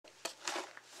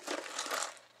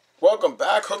welcome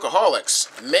back,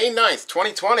 Hookaholics. May 9th,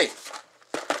 2020.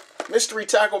 Mystery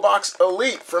Tackle Box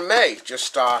Elite for May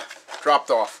just dropped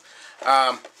off.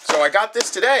 So I got this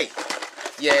today.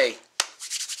 Yay.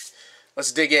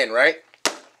 Let's dig in, right?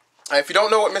 If you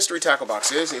don't know what Mystery Tackle Box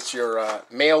is, it's your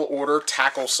mail order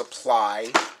tackle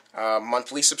supply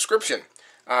monthly subscription.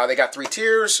 They got 3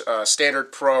 tiers,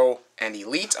 Standard, Pro, and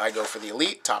Elite. I go for the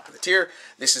Elite, top of the tier.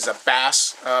 This is a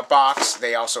bass box.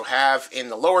 They also have, in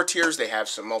the lower tiers, they have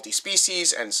some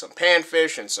multi-species and some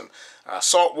panfish and some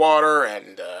saltwater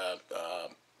and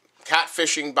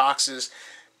catfishing boxes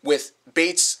with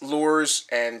baits, lures,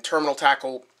 and terminal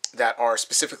tackle that are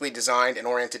specifically designed and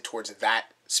oriented towards that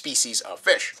species of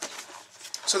fish.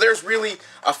 So there's really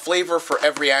a flavor for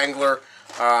every angler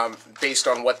based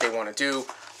on what they want to do.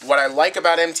 What I like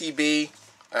about MTB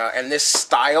and this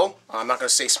style, I'm not going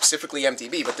to say specifically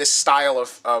MTB, but this style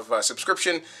of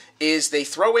subscription is they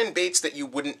throw in baits that you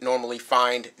wouldn't normally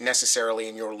find necessarily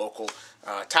in your local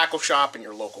tackle shop, in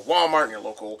your local Walmart, in your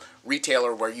local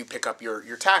retailer where you pick up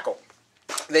your tackle.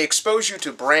 They expose you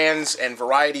to brands and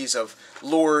varieties of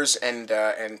lures and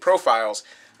profiles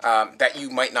that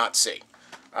you might not see.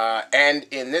 And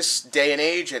in this day and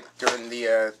age, during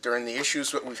the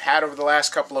issues that we've had over the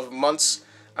last couple of months,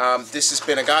 this has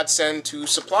been a godsend to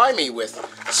supply me with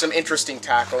some interesting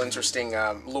tackle, interesting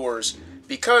lures,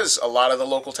 because a lot of the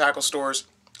local tackle stores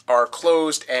are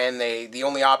closed, and the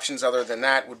only options other than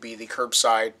that would be the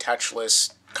curbside,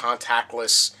 touchless,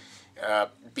 contactless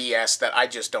BS that I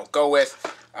just don't go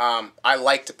with. I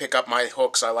like to pick up my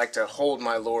hooks. I like to hold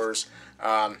my lures,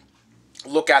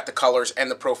 look at the colors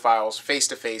and the profiles face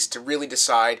to face to really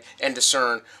decide and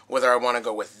discern whether I want to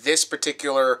go with this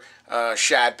particular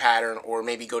shad pattern or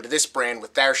maybe go to this brand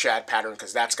with their shad pattern,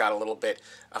 because that's got a little bit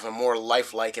of a more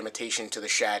lifelike imitation to the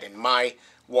shad in my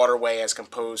waterway as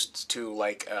opposed to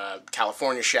like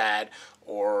California shad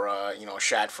or you know, a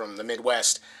shad from the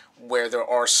Midwest, where there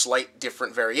are slight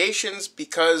different variations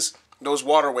because those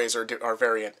waterways are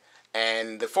variant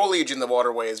and the foliage in the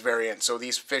waterway is variant. So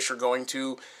these fish are going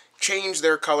to change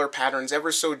their color patterns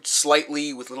ever so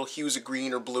slightly with little hues of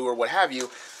green or blue or what have you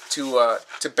to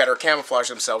better camouflage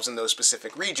themselves in those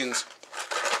specific regions.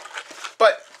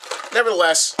 But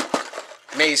nevertheless,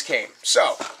 May's came.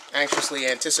 So, anxiously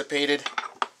anticipated.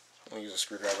 I'm going to use a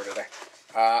screwdriver today.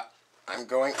 I'm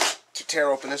going to tear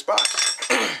open this box.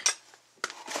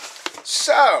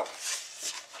 So,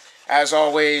 as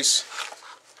always,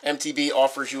 MTB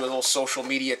offers you a little social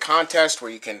media contest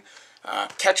where you can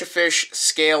catch a fish,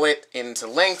 scale it into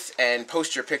length, and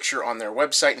post your picture on their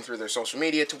website and through their social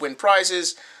media to win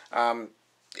prizes.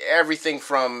 Everything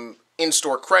from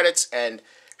in-store credits, and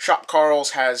Shop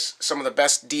Carl's has some of the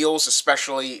best deals,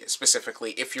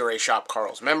 specifically if you're a Shop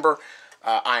Carl's member.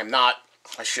 I am not.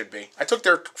 I should be. I took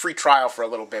their free trial for a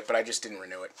little bit, but I just didn't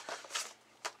renew it.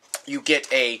 You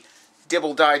get a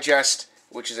Dibble Digest,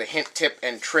 which is a hint, tip,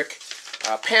 and trick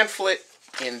pamphlet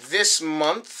in this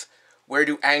month. Where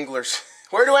do anglers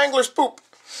poop?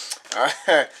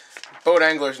 Boat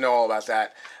anglers know all about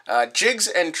that. Jigs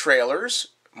and trailers,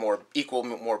 more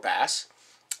bass.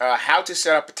 How to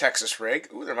set up a Texas rig.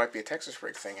 Ooh, there might be a Texas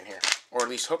rig thing in here, or at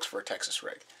least hooks for a Texas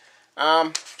rig.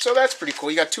 So that's pretty cool.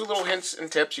 You got 2 little hints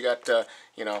and tips. You got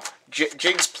you know,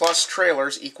 jigs plus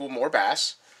trailers equal more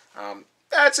bass.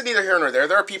 That's neither here nor there.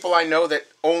 There are people I know that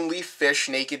only fish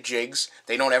naked jigs.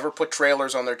 They don't ever put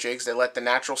trailers on their jigs. They let the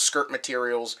natural skirt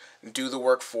materials do the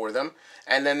work for them.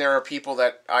 And then there are people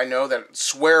that I know that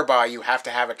swear by you have to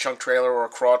have a chunk trailer or a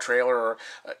craw trailer or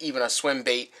even a swim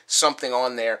bait, something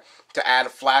on there to add a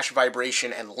flash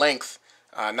vibration and length,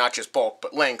 not just bulk,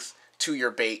 but length to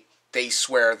your bait. They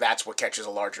swear that's what catches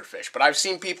a larger fish. But I've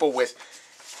seen people with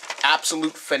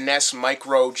absolute finesse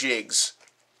micro jigs,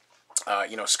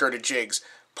 you know, skirted jigs,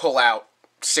 pull out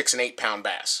 6- and 8-pound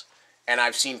bass. And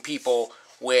I've seen people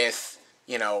with,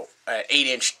 you know, an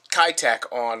 8-inch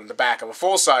Kitana on the back of a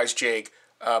full-size jig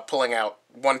pulling out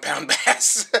 1-pound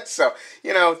bass. So,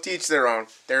 you know, to each their own.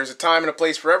 There's a time and a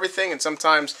place for everything, and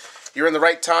sometimes you're in the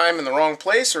right time in the wrong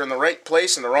place, or in the right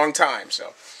place in the wrong time.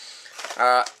 So,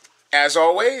 as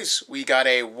always, we got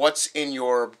a What's in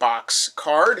Your Box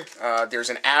card. There's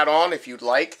an add-on if you'd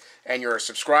like, and you're a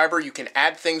subscriber. You can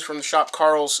add things from the Shop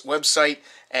Carl's website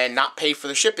and not pay for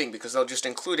the shipping because they'll just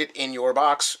include it in your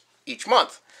box each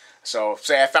month. So,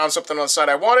 say I found something on the site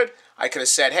I wanted, I could have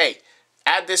said, hey,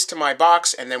 add this to my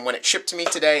box, and then when it shipped to me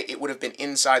today, it would have been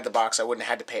inside the box. I wouldn't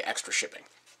have had to pay extra shipping.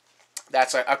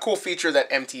 That's a cool feature that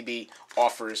MTB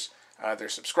offers their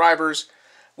subscribers.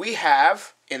 We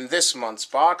have, in this month's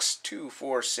box,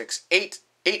 8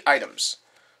 items.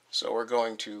 So we're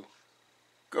going to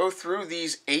go through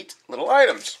these 8 little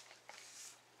items.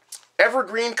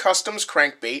 Evergreen Customs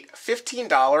Crankbait,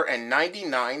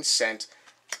 $15.99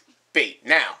 bait.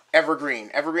 Now,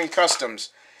 Evergreen Customs.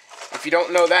 If you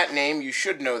don't know that name, you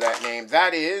should know that name.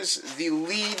 That is the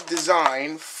lead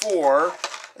design for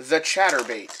the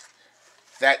chatterbait.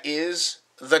 That is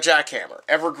the jackhammer.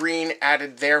 Evergreen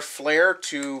added their flair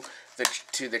to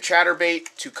the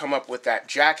chatterbait to come up with that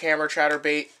jackhammer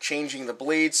chatterbait, changing the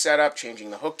blade setup, changing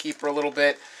the hook keeper a little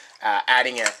bit,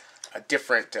 adding a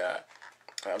different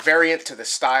variant to the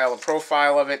style and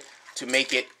profile of it to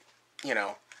make it, you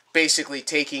know, basically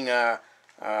taking your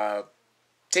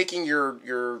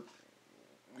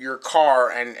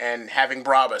car and having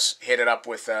Brabus hit it up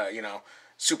with you know,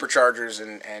 superchargers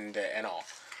and all.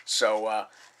 So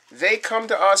they come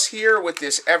to us here with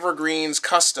this Evergreen's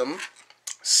Custom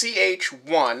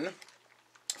CH1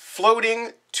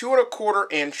 floating 2 1/4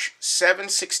 inch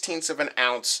 7/16 of an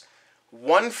ounce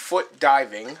 1 foot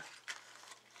diving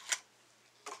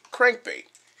crankbait.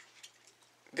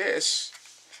 This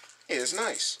is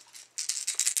nice.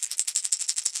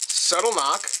 Subtle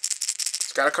knock.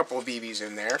 It's got a couple of BBs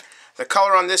in there. The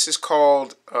color on this is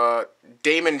called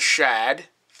𝕮𝖆𝖆𝖊𝖓.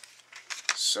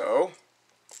 So,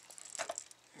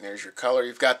 there's your color.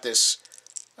 You've got this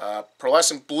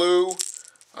pearlescent blue.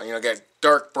 You know, got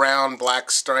dark brown, black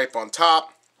stripe on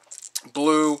top.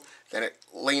 Blue. Then it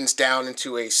leans down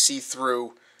into a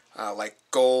see-through, like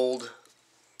gold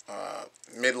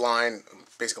midline,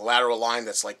 basically lateral line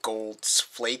that's like gold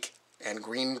flake and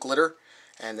green glitter.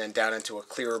 And then down into a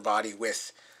clearer body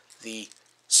with the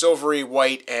silvery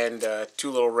white and 2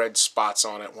 little red spots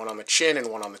on it, one on the chin and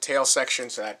one on the tail section,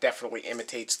 so that definitely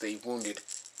imitates the wounded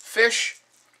fish.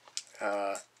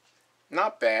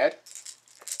 Not bad.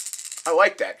 I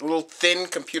like that. A little thin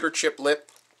computer chip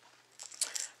lip.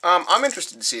 I'm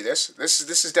interested to see this.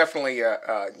 This is definitely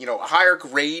you know, a higher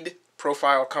grade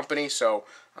profile company, so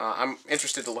I'm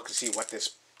interested to look to see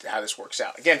how this works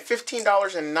out. Again,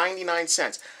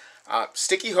 $15.99.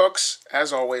 Sticky hooks,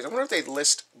 as always. I wonder if they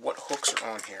list what hooks are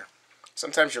on here.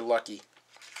 Sometimes you're lucky.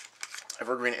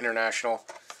 Evergreen International.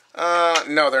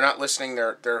 No, they're not listing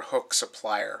their hook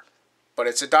supplier. But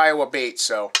it's a Diawa bait,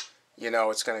 so you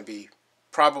know it's going to be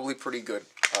probably pretty good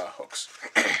hooks.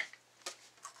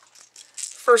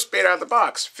 First bait out of the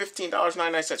box,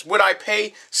 $15.99. Would I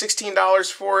pay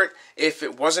 $16 for it if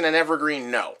it wasn't an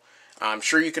Evergreen? No. I'm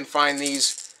sure you can find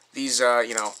these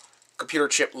you know, computer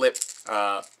chip lip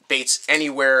baits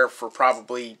anywhere for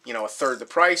probably, you know, 1/3 the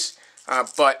price.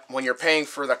 But when you're paying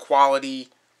for the quality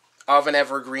of an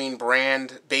Evergreen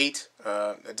brand bait,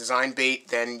 a design bait,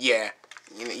 then yeah,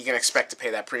 you can expect to pay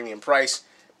that premium price.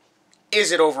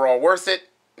 Is it overall worth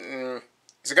it?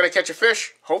 Is it going to catch a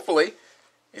fish? Hopefully.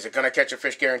 Is it going to catch a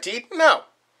fish guaranteed? No.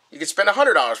 You could spend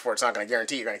 $100 for it. It's not going to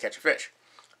guarantee you're going to catch a fish.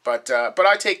 But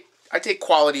I take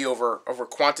quality over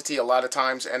quantity a lot of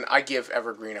times, and I give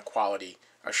Evergreen a quality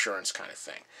assurance kind of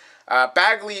thing.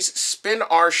 Bagley's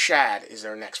Spin-R-Shad is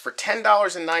there next for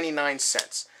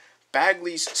 $10.99.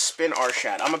 Bagley's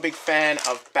Spin-R-Shad. I'm a big fan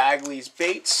of Bagley's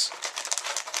baits.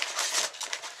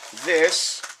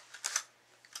 This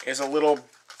is a little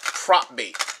prop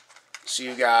bait. So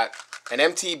you got an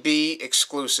MTB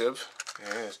exclusive.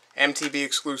 There it is. MTB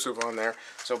exclusive on there.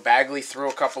 So Bagley threw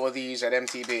a couple of these at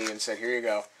MTB and said, here you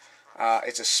go.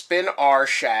 It's a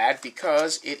Spin-R-Shad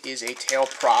because it is a tail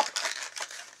prop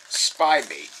spy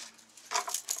bait.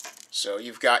 So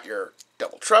you've got your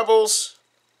double trebles.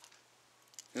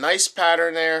 Nice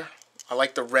pattern there. I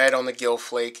like the red on the gill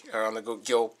flake, or on the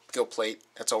gill plate.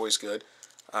 That's always good.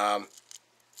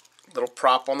 Little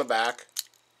prop on the back.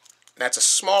 That's a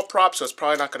small prop, so it's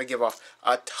probably not going to give off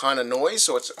a ton of noise.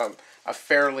 So it's a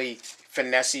fairly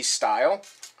finessey style.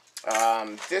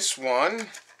 This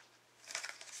one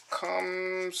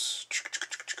comes...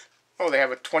 Oh, they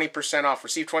have a 20% off.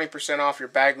 Receive 20% off your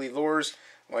Bagley lures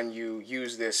when you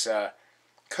use this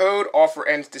code. Offer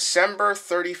ends December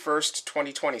 31st,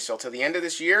 2020. So till the end of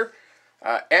this year,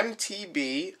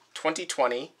 MTB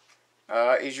 2020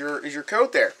 is your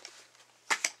code there.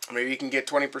 Maybe you can get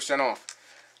 20% off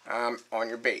on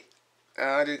your bait.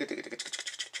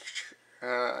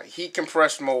 Heat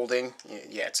compressed molding.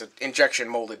 Yeah, it's an injection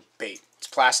molded bait. It's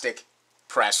plastic,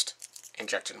 pressed,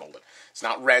 injection molded. It's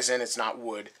not resin. It's not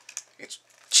wood. It's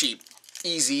cheap,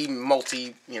 easy,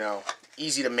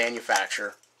 easy to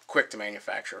manufacture, quick to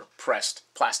manufacture, pressed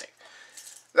plastic.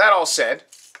 That all said,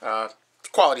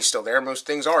 quality's still there. Most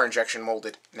things are injection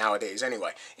molded nowadays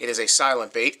anyway. It is a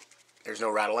silent bait. There's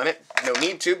no rattle in it. No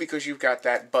need to, because you've got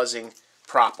that buzzing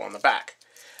prop on the back.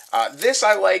 This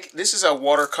I like. This is a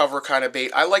water cover kind of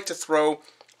bait. I like to throw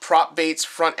prop baits,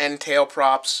 front and tail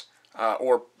props,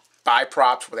 or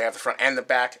bi-props where they have the front and the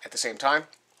back at the same time.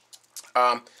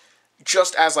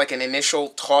 just as like an initial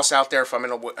toss out there if I'm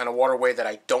in a waterway that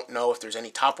I don't know if there's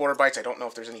any topwater bites, I don't know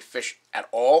if there's any fish at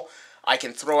all. I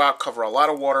can throw out, cover a lot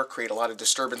of water, create a lot of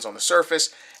disturbance on the surface,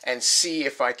 and see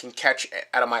if I can catch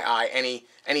out of my eye any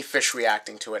fish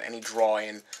reacting to it, any draw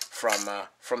in from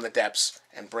the depths,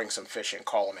 and bring some fish in,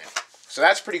 call them in. So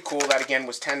that's pretty cool. That again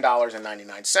was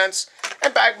 $10.99,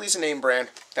 and Bagley's a name brand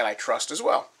that I trust as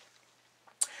well.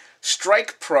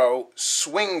 Strike Pro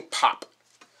Swing Pop.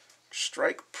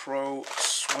 Strike Pro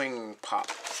Swing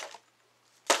Pop.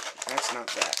 That's not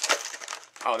that.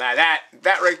 Oh, now that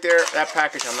right there, that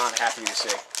package I'm not happy to see.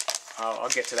 I'll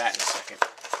get to that in a second.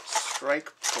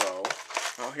 Strike Pro.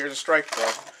 Oh, here's a Strike Pro.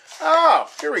 Oh,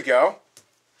 here we go.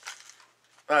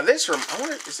 I wonder,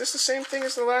 is this the same thing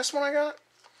as the last one I got?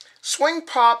 Swing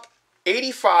Pop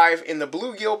 85 in the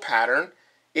bluegill pattern.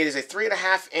 It is a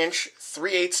 3.5 inch,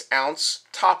 3/8 ounce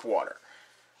top water.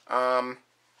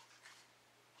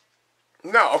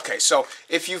 No, okay, so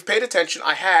if you've paid attention,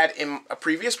 I had in a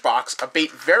previous box a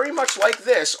bait very much like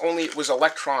this, only it was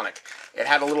electronic. It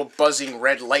had a little buzzing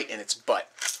red light in its butt.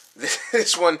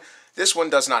 This one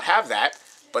does not have that,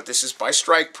 but this is by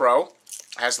Strike Pro. It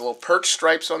has the little perch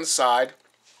stripes on the side.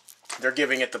 They're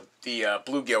giving it the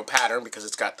bluegill pattern because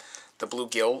it's got the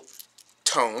bluegill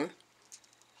tone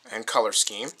and color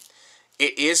scheme.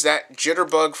 It is that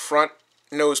jitterbug front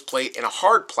nose plate in a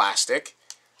hard plastic.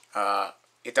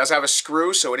 It does have a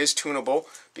screw, so it is tunable,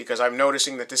 because I'm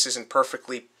noticing that this isn't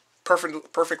perfectly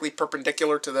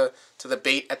perpendicular to the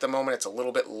bait at the moment. It's a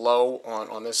little bit low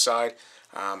on this side,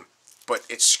 but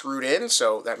it's screwed in,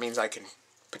 so that means I can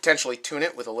potentially tune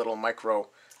it with a little micro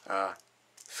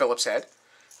Phillips head,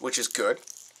 which is good.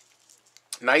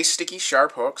 Nice sticky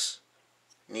sharp hooks,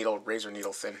 razor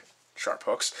needle thin sharp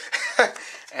hooks,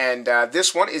 and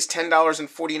this one is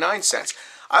 $10.49.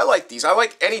 I like these. I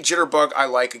like any jitterbug. I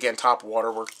like, again, top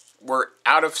water. We're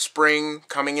out of spring,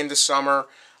 coming into summer.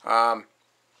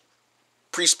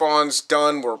 Pre-spawn's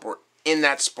done. We're in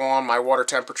that spawn. My water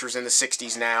temperature's in the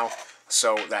 60s now,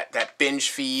 so that binge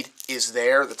feed is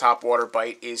there. The top water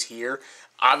bite is here.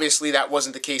 Obviously, that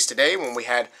wasn't the case today when we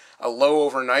had a low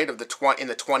overnight of in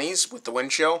the 20s with the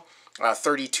wind chill.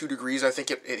 32 degrees, I think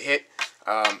it hit.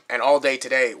 And all day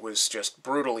today was just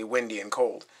brutally windy and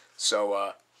cold.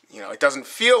 So, you know, it doesn't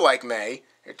feel like May.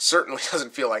 It certainly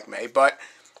doesn't feel like May, but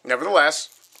nevertheless,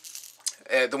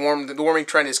 the warming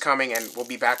trend is coming, and we'll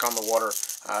be back on the water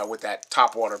with that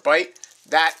top water bite.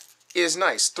 That is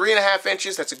nice. 3.5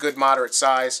 inches. That's a good moderate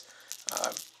size.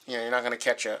 You know, you're not going to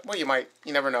catch well, you might.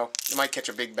 You never know. You might catch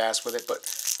a big bass with it, but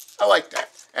I like that.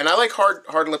 And I like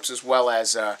hard lips as well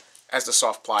as the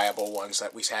soft pliable ones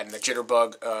that we had in the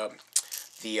jitterbug,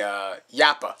 the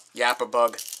𝕬𝖆𝓴𝖊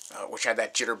bug, which had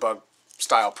that jitterbug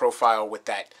style profile with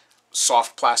that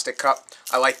soft plastic cup.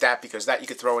 I like that because that you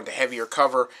could throw into heavier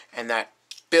cover, and that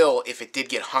bill, if it did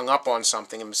get hung up on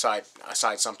something inside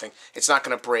something, it's not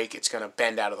going to break. It's going to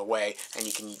bend out of the way, and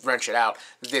you can wrench it out.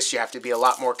 This you have to be a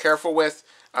lot more careful with,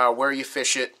 where you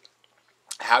fish it,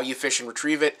 how you fish and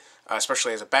retrieve it,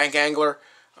 especially as a bank angler,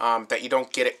 that you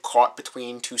don't get it caught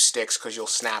between two sticks, because you'll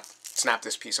snap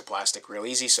this piece of plastic real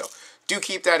easy. So do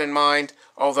keep that in mind,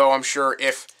 although I'm sure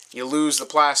if you lose the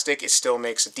plastic, it still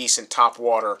makes a decent top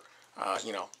water,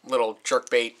 you know, little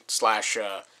jerkbait slash,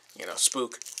 you know,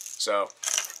 spook. So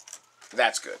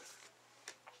that's good.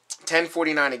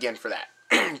 $10.49 again for that.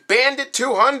 Bandit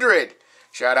 200.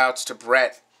 Shout outs to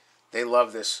Brett. They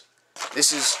love this.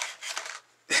 This is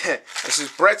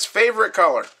Brett's favorite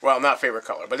color. Well, not favorite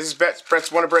color, but this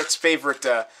is one of Brett's favorite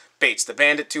baits. The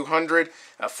Bandit 200,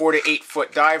 a 4 to 8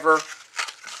 foot diver.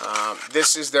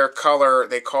 This is their color.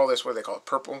 They call this, what do they call it?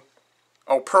 Purple?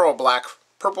 Oh, pearl black.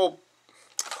 Purple.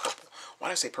 Why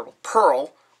did I say purple?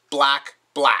 Pearl black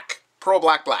black. Pearl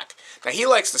black black. Now, he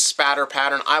likes the spatter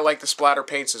pattern. I like the splatter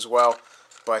paints as well.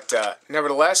 But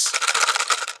nevertheless,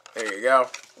 there you go.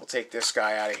 We'll take this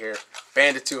guy out of here.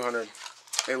 Bandit 200.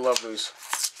 They love those.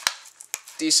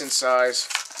 Decent size.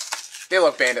 They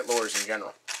love Bandit lures in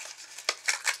general.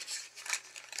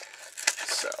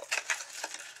 So,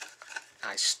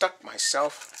 I stuck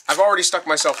myself. I've already stuck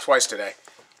myself twice today.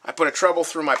 I put a treble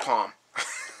through my palm.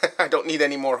 I don't need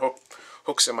any more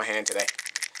hooks in my hand today.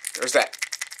 There's that.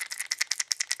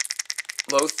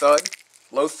 Low thud.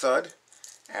 Low thud.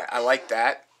 I like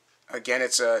that. Again,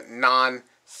 it's a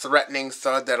non-threatening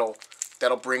thud that'll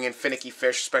bring in finicky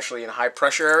fish, especially in a high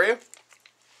pressure area.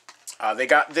 They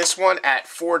got this one at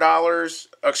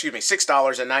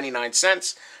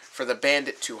 $6.99 for the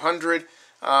Bandit 200.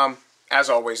 As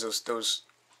always, those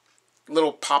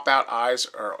little pop-out eyes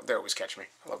they always catch me.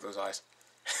 I love those eyes.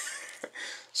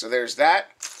 So there's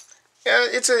that.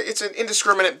 It's an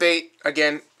indiscriminate bait.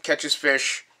 Again, catches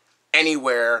fish.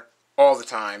 anywhere, all the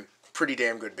time. Pretty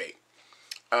damn good bait.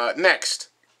 Next,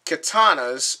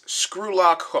 Kitana's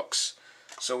Screwlock hooks.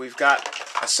 So we've got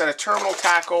a set of terminal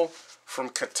tackle from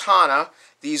Kitana.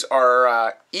 These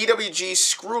are EWG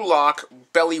Screwlock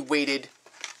belly-weighted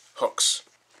hooks.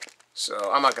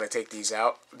 So I'm not going to take these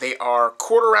out. They are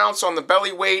 1/4 ounce on the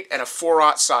belly weight and a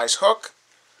 4/0 size hook.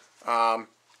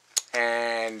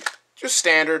 And just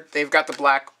standard. They've got the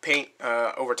black paint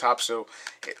over top, so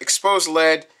exposed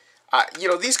lead. You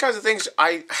know, these kinds of things,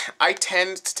 I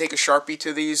tend to take a Sharpie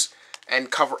to these and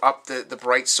cover up the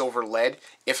bright silver lead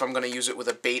if I'm going to use it with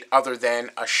a bait other than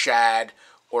a shad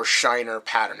or shiner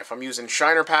pattern. If I'm using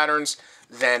shiner patterns,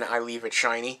 then I leave it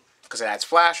shiny because it adds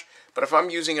flash. But if I'm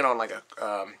using it on like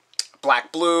a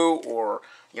black blue or,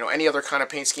 you know, any other kind of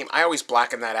paint scheme, I always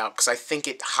blacken that out because I think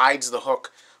it hides the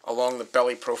hook along the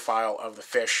belly profile of the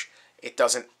fish. It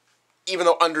doesn't, even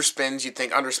though underspins, you'd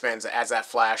think underspins adds that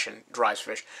flash and drives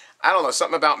fish. I don't know,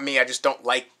 something about me, I just don't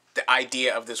like the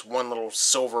idea of this one little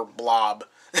silver blob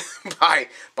by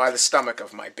the stomach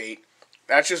of my bait.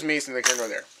 That's just me, so neither here nor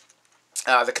there.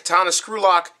 The Kitana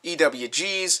Screwlock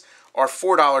EWGs are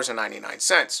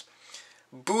 $4.99.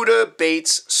 Buddha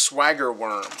Baits Swagger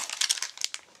Worm.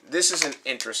 This is an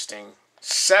interesting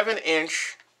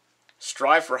 7-inch,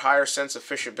 strive for higher sense of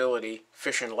fishability,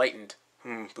 fish enlightened,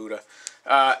 Buddha.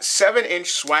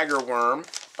 7-inch swagger worm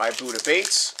by Buddha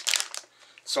Baits.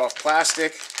 Soft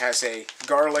plastic, has a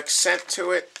garlic scent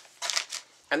to it.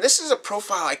 And this is a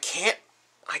profile I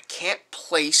can't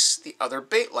place the other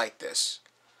bait like this.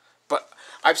 But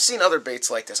I've seen other baits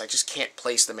like this. I just can't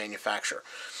place the manufacturer.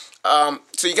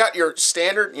 So you got your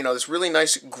standard, you know, this really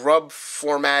nice grub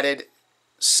formatted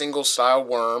single style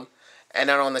worm. And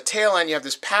then on the tail end you have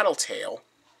this paddle tail.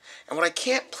 And what I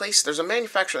can't place, there's a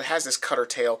manufacturer that has this cutter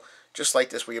tail just like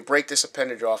this, where you break this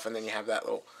appendage off and then you have that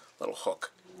little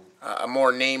hook. A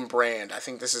more name brand. I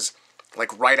think this is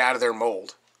like right out of their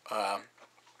mold.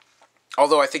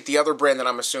 Although I think the other brand that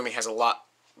I'm assuming has a lot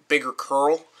bigger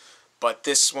curl, but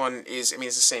this one is, I mean,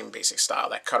 it's the same basic style.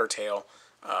 That cutter tail,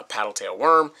 paddle tail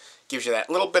worm gives you that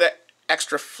little bit of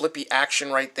extra flippy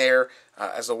action right there.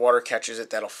 As the water catches it,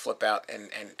 that'll flip out and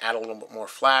add a little bit more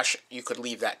flash. You could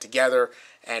leave that together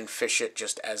and fish it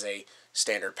just as a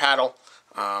standard paddle.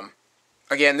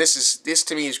 Again, this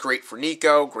to me is great for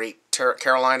Nico, great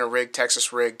Carolina rigged,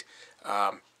 Texas rigged,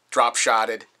 drop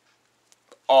shotted,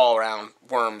 all around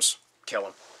worms, kill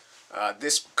them.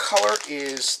 This color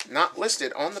is not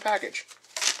listed on the package,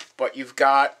 but you've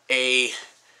got a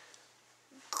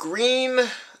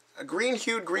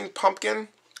green-hued green pumpkin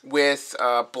with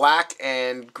black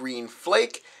and green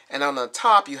flake, and on the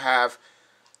top you have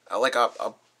like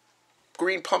a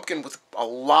green pumpkin with a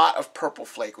lot of purple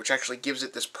flake, which actually gives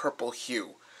it this purple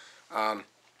hue.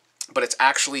 But it's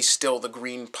actually still the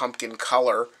green pumpkin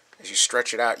color. As you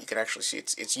stretch it out, you can actually see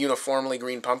it's uniformly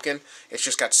green pumpkin. It's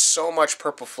just got so much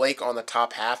purple flake on the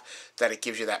top half that it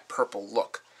gives you that purple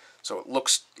look. So it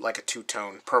looks like a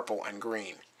two-tone, purple and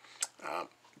green.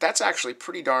 That's actually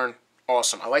pretty darn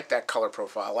awesome. I like that color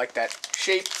profile. I like that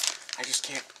shape. I just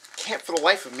can't for the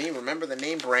life of me remember the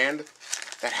name brand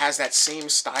that has that same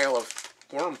style of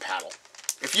worm paddle.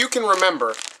 If you can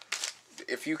remember,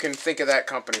 if you can think of that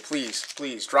company, please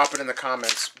drop it in the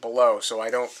comments below so I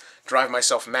don't drive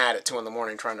myself mad at 2 in the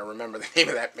morning trying to remember the name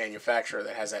of that manufacturer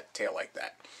that has that tail like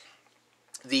that.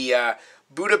 The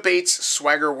Buddha Baits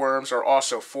Swagger Worms are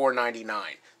also $4.99,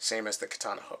 same as the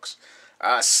Kitana hooks.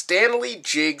 Stanley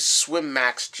Jigs Swim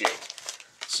Max Jig.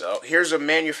 So here's a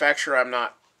manufacturer I'm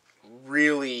not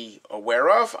really aware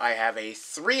of. I have a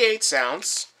 3/8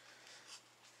 ounce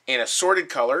in assorted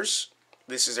colors.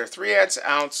 This is their 3/8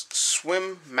 ounce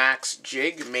Swim Max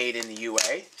Jig made in the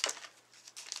UA.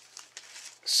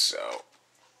 So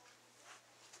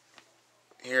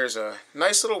here's a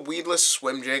nice little weedless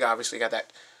swim jig. Obviously got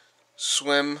that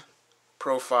swim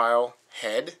profile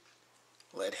head,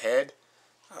 lead head,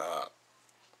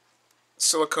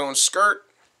 silicone skirt,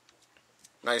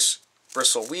 nice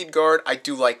bristle weed guard. I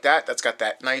do like that. That's got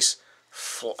that nice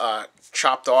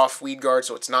chopped off weed guard,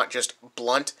 so it's not just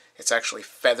blunt, it's actually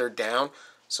feathered down.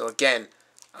 So again,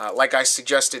 like I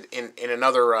suggested in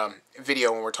another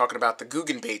video when we're talking about the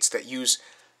Guggen baits that use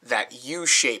that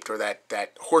U-shaped or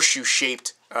that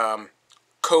horseshoe-shaped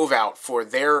cove out for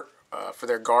their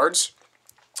guards,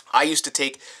 I used to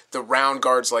take the round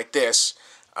guards like this,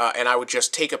 and I would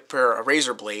just take a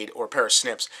razor blade or a pair of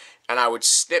snips, and I would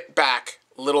snip back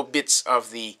little bits of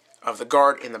the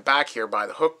guard in the back here by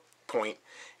the hook point,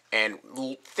 and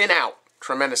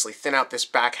tremendously thin out this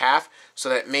back half, so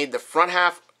that it made the front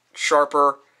half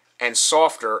sharper and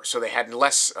softer, so they had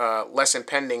less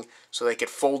impending, so they could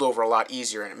fold over a lot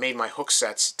easier, and it made my hook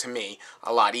sets, to me,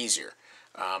 a lot easier.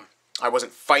 I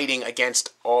wasn't fighting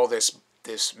against all this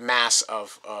mass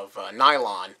of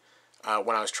nylon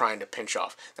when I was trying to pinch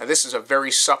off. Now this is a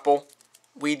very supple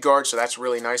weed guard, so that's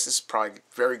really nice. This is probably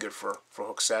very good for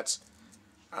hook sets.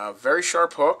 Very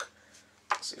sharp hook.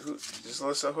 Let's see, who does this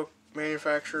list a hook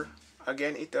manufacturer?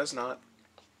 Again, it does not.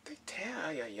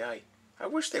 I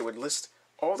wish they would list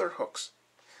all their hooks.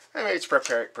 I mean, it's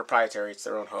proprietary, it's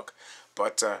their own hook.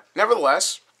 But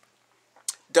nevertheless,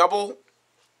 double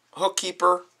hook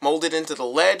keeper molded into the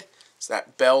lead. It's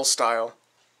that bell style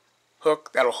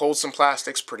hook that'll hold some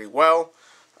plastics pretty well.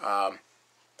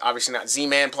 Obviously not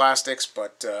Z-Man plastics,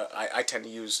 but I tend to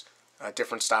use a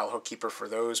different style hook keeper for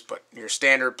those. But your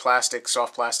standard plastic,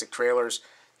 soft plastic trailers,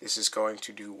 this is going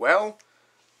to do well.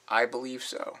 I believe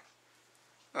so.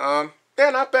 Yeah,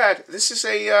 not bad. This is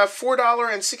a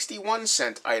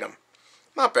 $4.61 item.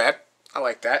 Not bad. I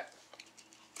like that.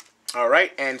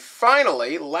 Alright, and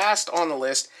finally, last on the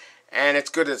list, and it's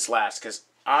good it's last, because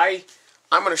I'm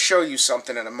going to show you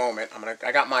something in a moment.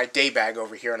 I got my day bag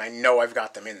over here, and I know I've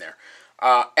got them in there.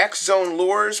 X-Zone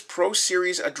Lures Pro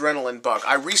Series Adrenaline Bug.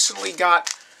 I recently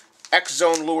got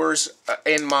X-Zone Lures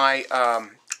in my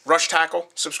Rush Tackle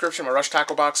subscription, my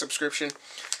𝕷𝖎𝓴𝖊 subscription,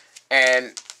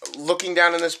 and looking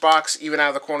down in this box, even out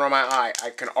of the corner of my eye,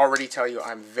 I can already tell you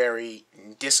I'm very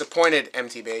disappointed,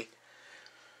 MTB.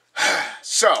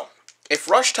 So, if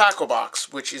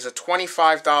𝕷𝖎𝓴𝓊Box, which is a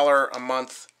 $25 a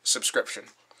month subscription,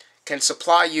 can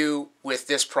supply you with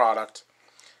this product,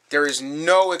 there is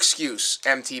no excuse,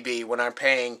 MTB, when I'm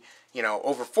paying, you know,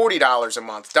 over $40 a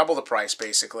month, double the price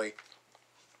basically,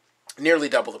 nearly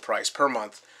double the price per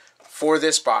month, for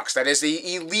this box. That is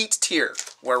the elite tier,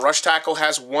 where 𝕷𝖎𝓴𝓊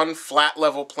has one flat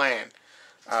level plan.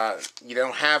 You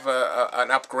don't have an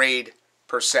upgrade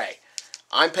per se.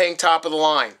 I'm paying top of the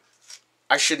line.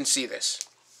 I shouldn't see this.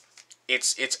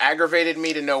 It's aggravated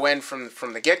me to no end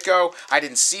from the get-go. I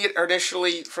didn't see it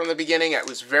initially from the beginning. It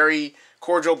was very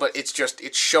cordial, but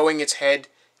it's showing its head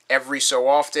every so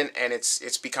often, and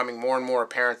it's becoming more and more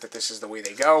apparent that this is the way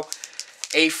they go.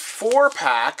 A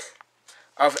 4-pack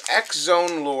of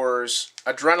X-Zone Lures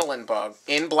Adrenaline Bug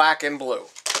in black and blue.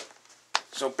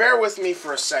 So bear with me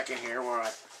for a second here where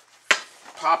I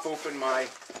pop open my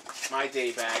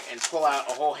day bag and pull out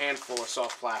a whole handful of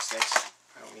soft plastics.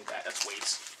 I don't need that, that's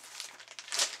weights.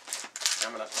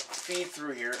 I'm going to feed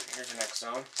through here. Here's an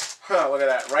X-Zone. Huh, look at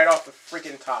that, right off the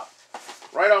freaking top.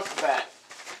 Right off the bat.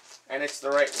 And it's the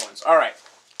right ones. Alright.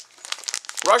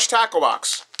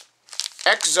 𝕷𝖎𝓴𝓊Box.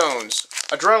 X-Zones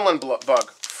Adrenaline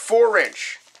Bug.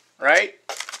 4-inch, right?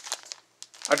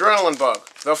 Adrenaline Bug,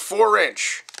 the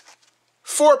 4-inch.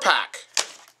 4-pack.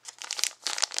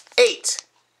 8.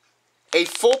 A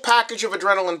full package of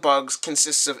Adrenaline Bugs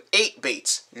consists of 8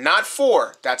 baits, not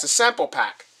 4. That's a sample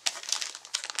pack.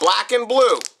 Black and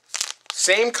blue,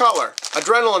 same color.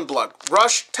 Adrenaline Bug,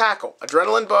 𝕷𝖎𝓴𝓊,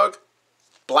 Adrenaline Bug,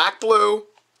 black, blue,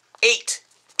 8.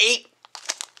 8.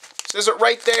 Says it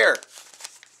right there.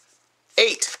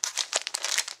 8.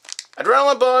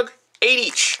 Adrenaline Bug, 8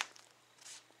 each.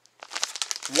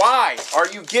 Why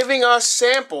are you giving us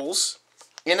samples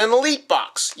in an elite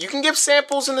box? You can give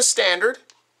samples in the standard,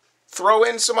 throw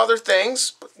in some other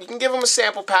things, but you can give them a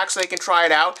sample pack so they can try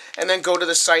it out, and then go to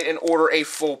the site and order a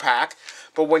full pack.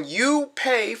 But when you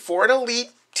pay for an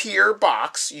elite tier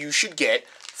box, you should get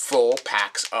full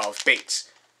packs of baits.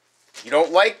 You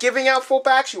don't like giving out full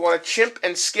packs? You want to chimp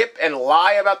and skip and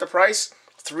lie about the price?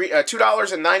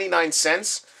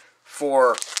 $2.99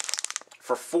 for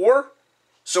 4?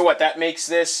 So what, that makes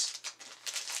this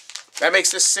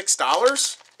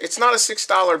 $6? It's not a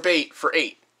 $6 bait for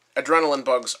 8. Adrenaline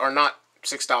Bugs are not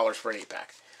 $6 for an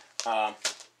 8-pack. I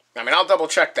mean, I'll double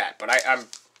check that, but I'm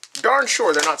darn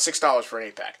sure they're not $6 for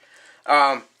an 8-pack.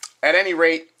 At any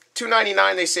rate,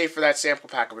 $2.99 they say for that sample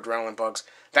pack of Adrenaline Bugs.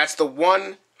 That's the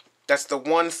one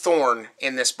thorn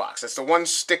in this box. That's the one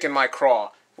stick in my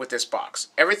craw with this box.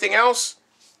 Everything else,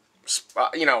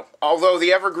 you know, although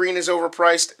the Evergreen is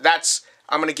overpriced,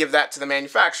 I'm going to give that to the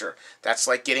manufacturer. That's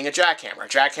like getting a jackhammer. A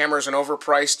jackhammer is an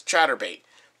overpriced chatterbait,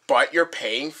 but you're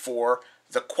paying for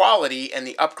the quality and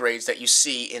the upgrades that you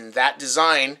see in that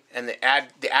design and the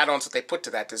add-ons that they put to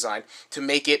that design to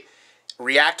make it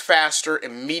react faster,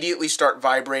 immediately start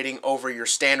vibrating over your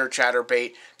standard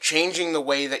chatterbait, changing the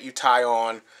way that you tie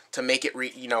on to make it,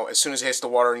 you know, as soon as it hits the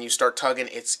water and you start tugging,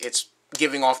 it's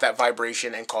giving off that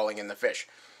vibration and calling in the fish.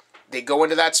 They go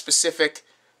into that specific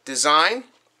design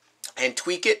and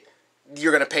tweak it.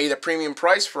 You're going to pay the premium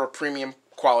price for a premium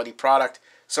quality product.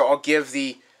 So I'll give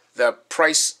the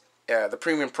price, the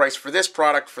premium price for this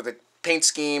product for the paint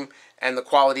scheme and the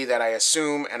quality that I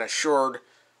assume and assured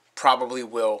probably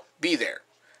will be there.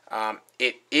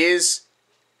 It is,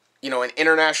 an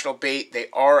international bait. They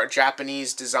are a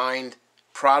Japanese designed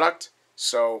product.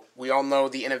 So we all know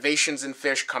the innovations in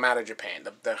fish come out of Japan.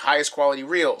 The highest quality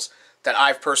reels that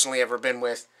I've personally ever been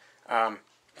with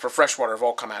for freshwater have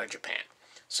all come out of Japan.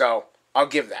 So I'll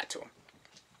give that to them.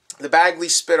 The Bagley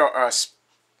Spin-R,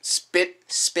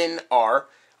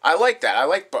 I like that. I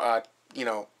like,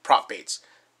 prop baits.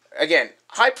 Again,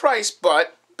 high price,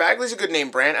 but Bagley's a good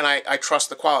name brand, and I trust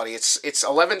the quality. It's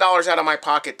 $11 out of my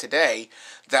pocket today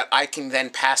that I can then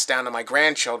pass down to my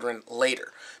grandchildren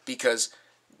later, because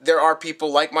there are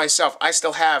people like myself. I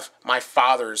still have my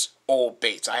father's old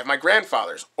baits. I have my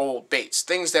grandfather's old baits.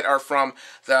 Things that are from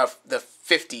the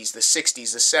 50s, the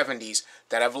 60s, the 70s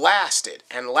that have lasted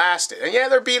and lasted. And yeah,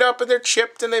 they're beat up and they're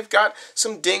chipped and they've got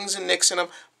some dings and nicks in them,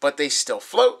 but they still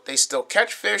float. They still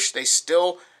catch fish. They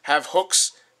still have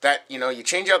hooks that, you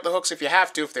change out the hooks if you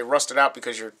have to, if they rusted out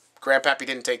because your grandpappy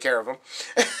didn't take care of them.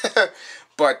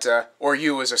 But, or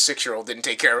you as a 6-year-old didn't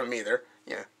take care of them either.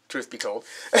 Yeah. Truth be told.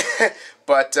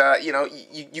 But,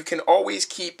 you can always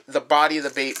keep the body of the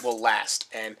bait will last.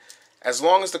 And as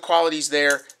long as the quality's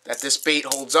there, that this bait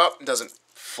holds up and doesn't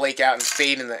flake out and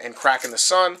fade and crack in the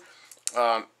sun.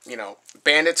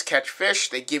 Bandits catch fish.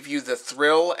 They give you the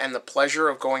thrill and the pleasure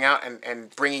of going out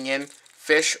and bringing in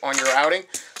fish on your outing.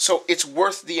 So it's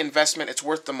worth the investment. It's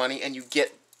worth the money. And you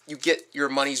get your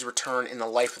money's return in the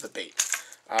life of the bait.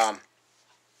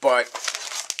 But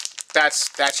that's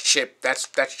cheap. That's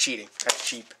cheating. That's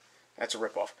cheap. That's a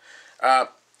ripoff. At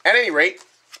any rate,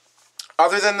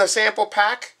 other than the sample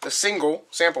pack, the single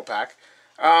sample pack,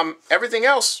 everything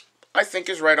else I think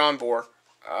is right on board.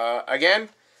 Again,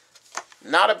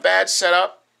 not a bad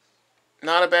setup.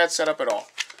 Not a bad setup at all.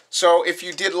 So if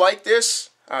you did like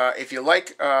this, if you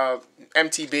like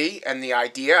MTB and the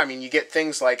idea, I mean, you get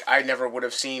things like I never would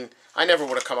have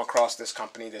come across this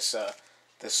company, this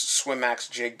Swim Max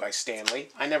jig by Stanley.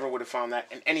 I never would have found that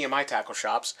in any of my tackle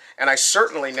shops. And I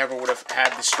certainly never would have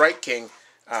had the Strike King,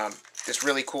 this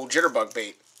really cool jitterbug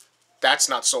bait. That's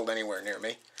not sold anywhere near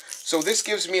me. So this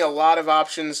gives me a lot of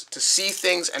options to see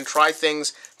things and try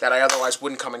things that I otherwise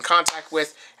wouldn't come in contact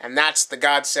with. And that's the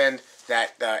godsend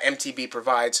that MTB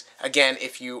provides. Again,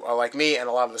 if you are like me and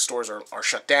a lot of the stores are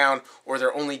shut down, or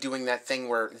they're only doing that thing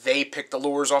where they pick the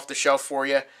lures off the shelf for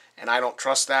you, and I don't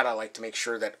trust that. I like to make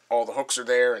sure that all the hooks are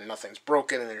there and nothing's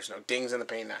broken and there's no dings in the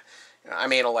paint.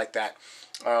 I'm anal like that.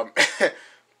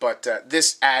 But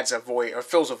this adds a void, or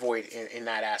fills a void in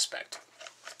that aspect.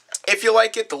 If you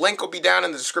like it, the link will be down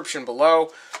in the description below.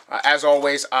 As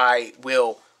always, I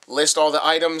will list all the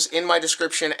items in my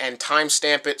description and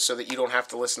timestamp it so that you don't have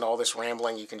to listen to all this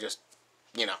rambling. You can just,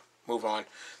 move on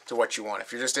to what you want.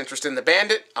 If you're just interested in the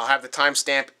Bandit, I'll have the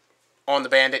timestamp on the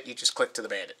Bandit. You just click to the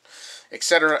Bandit,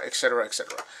 etc., etc.,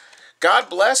 etc.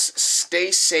 God bless. Stay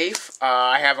safe.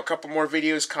 I have a couple more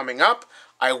videos coming up.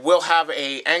 I will have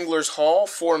a Angler's Haul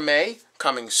for May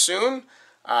coming soon.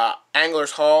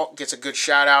 Angler's Haul gets a good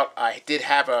shout out. I did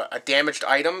have a damaged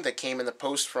item that came in the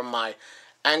post from my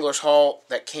Angler's Haul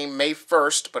that came May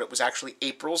 1st, but it was actually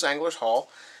April's Angler's Haul.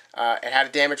 It had a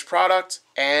damaged product,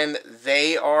 and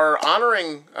they are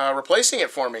honoring replacing it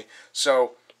for me.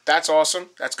 So that's awesome.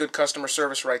 That's good customer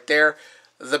service right there.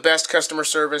 The best customer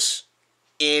service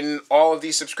in all of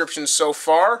these subscriptions so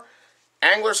far,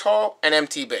 Angler's Haul and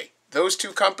MTB. Those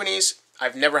two companies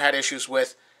I've never had issues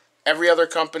with. Every other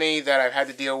company that I've had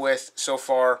to deal with so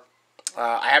far,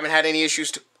 I haven't had any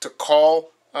issues to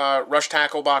call Rush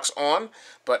Tackle Box on,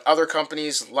 but other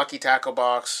companies, Lucky Tackle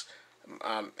Box,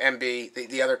 MB,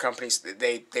 the other companies,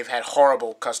 they've had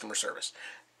horrible customer service.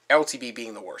 LTB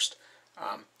being the worst.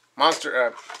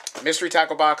 Mystery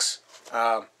Tackle Box,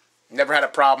 never had a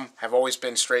problem, have always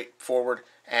been straightforward,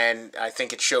 and I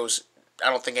think it shows. I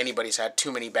don't think anybody's had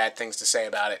too many bad things to say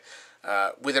about it,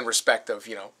 within respect of,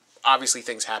 obviously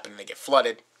things happen and they get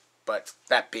flooded, but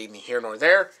that being here nor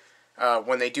there.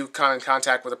 When they do come in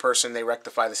contact with a person, they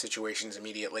rectify the situations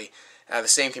immediately. The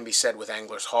same can be said with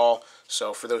Angler's Haul.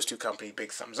 So for those two companies,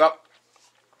 big thumbs up.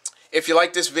 If you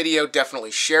like this video, definitely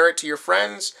share it to your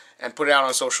friends and put it out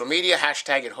on social media.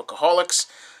 Hashtag it Hookaholics,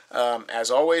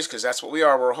 as always, because that's what we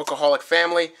are. We're a Hookaholic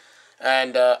family.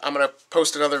 And I'm going to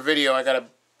post another video. I got a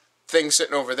thing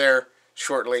sitting over there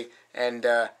shortly. And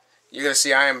you're going to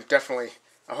see I am definitely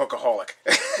a hookaholic.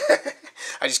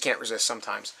 I just can't resist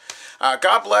sometimes.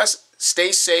 God bless,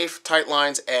 stay safe, tight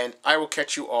lines, and I will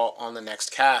catch you all on the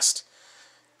next cast.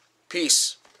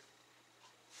 Peace.